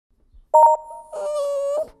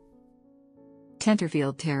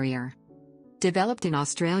Tenterfield Terrier. Developed in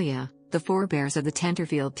Australia, the forebears of the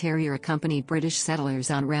Tenterfield Terrier accompanied British settlers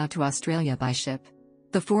en route to Australia by ship.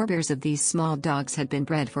 The forebears of these small dogs had been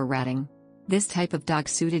bred for ratting. This type of dog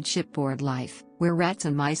suited shipboard life, where rats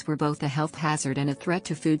and mice were both a health hazard and a threat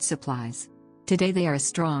to food supplies. Today they are a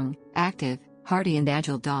strong, active, hardy and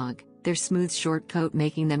agile dog, their smooth short coat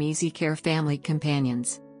making them easy care family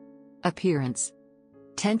companions. Appearance.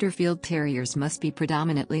 Tenterfield Terriers must be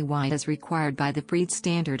predominantly white as required by the breed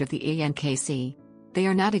standard of the ANKC. They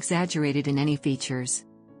are not exaggerated in any features.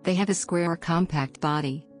 They have a square or compact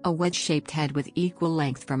body, a wedge-shaped head with equal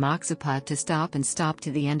length from occiput to stop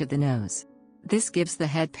to the end of the nose. This gives the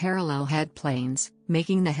head parallel head planes,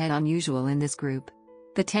 making the head unusual in this group.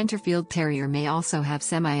 The Tenterfield Terrier may also have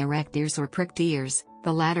semi-erect ears or pricked ears,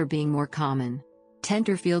 the latter being more common.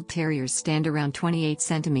 Tenterfield Terriers stand around 28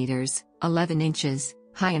 centimeters, 11 inches,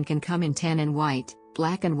 high and can come in tan and white,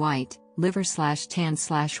 black and white,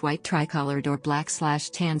 liver/tan/white tricolored or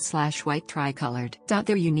black/tan/white tricolored.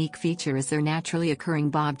 Their unique feature is their naturally occurring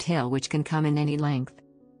bobtail which can come in any length.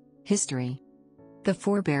 History. The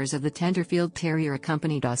forebears of the Tenterfield Terrier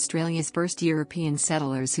accompanied Australia's first European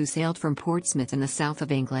settlers who sailed from Portsmouth in the south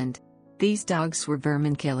of England. These dogs were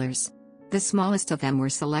vermin killers. The smallest of them were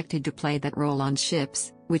selected to play that role on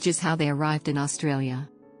ships, which is how they arrived in Australia.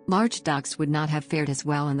 Large dogs would not have fared as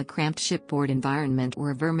well in the cramped shipboard environment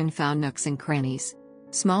where vermin found nooks and crannies.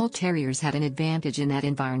 Small terriers had an advantage in that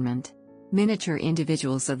environment. Miniature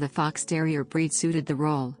individuals of the fox terrier breed suited the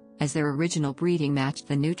role, as their original breeding matched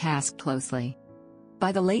the new task closely.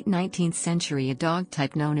 By the late 19th century, a dog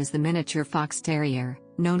type known as the miniature fox terrier,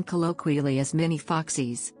 known colloquially as mini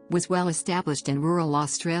foxies, was well established in rural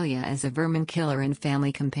Australia as a vermin killer and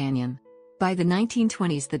family companion. By the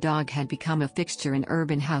 1920s, the dog had become a fixture in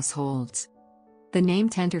urban households. The name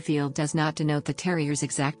Tenterfield does not denote the terrier's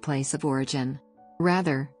exact place of origin.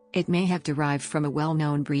 Rather, it may have derived from a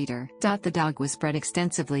well-known breeder. The dog was bred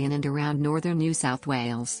extensively in and around northern New South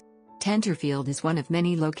Wales. Tenterfield is one of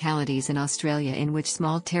many localities in Australia in which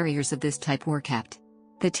small terriers of this type were kept.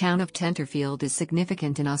 The town of Tenterfield is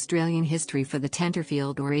significant in Australian history for the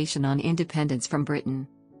Tenterfield Oration on independence from Britain.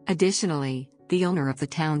 Additionally, the owner of the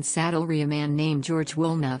town's saddlery, a man named George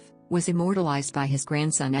Woolnough, was immortalised by his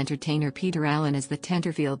grandson entertainer Peter Allen as the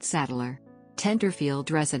Tenterfield Saddler.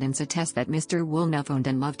 Tenterfield residents attest that Mr. Woolnough owned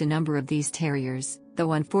and loved a number of these terriers,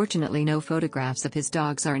 though unfortunately no photographs of his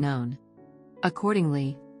dogs are known.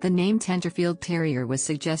 Accordingly, the name Tenterfield Terrier was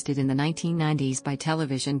suggested in the 1990s by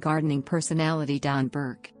television gardening personality Don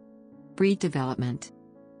Burke. Breed development.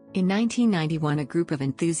 In 1991, a group of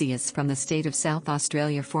enthusiasts from the state of South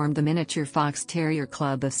Australia formed the Miniature Fox Terrier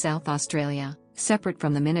Club of South Australia, separate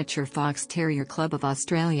from the Miniature Fox Terrier Club of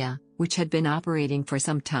Australia, which had been operating for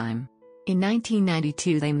some time. In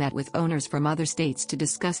 1992, they met with owners from other states to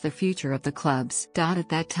discuss the future of the clubs. At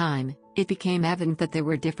that time, it became evident that there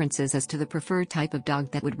were differences as to the preferred type of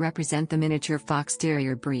dog that would represent the Miniature Fox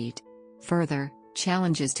Terrier breed. Further,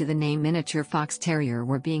 challenges to the name Miniature Fox Terrier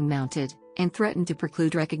were being mounted, and threatened to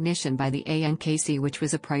preclude recognition by the ANKC, which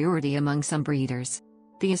was a priority among some breeders.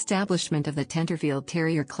 The establishment of the Tenterfield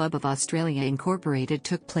Terrier Club of Australia Incorporated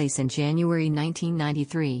took place in January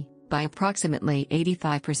 1993, by approximately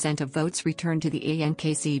 85% of votes returned to the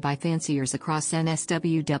ANKC by fanciers across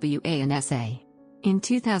NSWWA and SA. In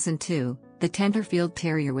 2002, the Tenterfield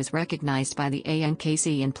Terrier was recognized by the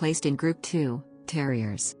ANKC and placed in Group 2,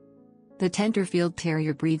 Terriers. The Tenterfield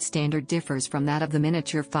Terrier breed standard differs from that of the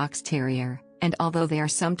Miniature Fox Terrier, and although they are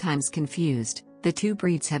sometimes confused, the two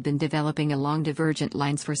breeds have been developing along divergent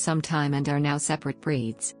lines for some time and are now separate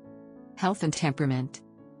breeds. Health and temperament.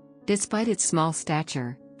 Despite its small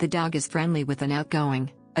stature, the dog is friendly with an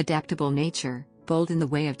outgoing, adaptable nature, bold in the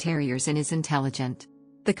way of terriers, and is intelligent.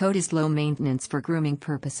 The coat is low maintenance for grooming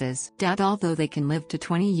purposes. Although they can live to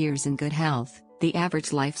 20 years in good health, the average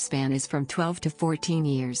lifespan is from 12 to 14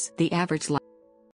 years. The average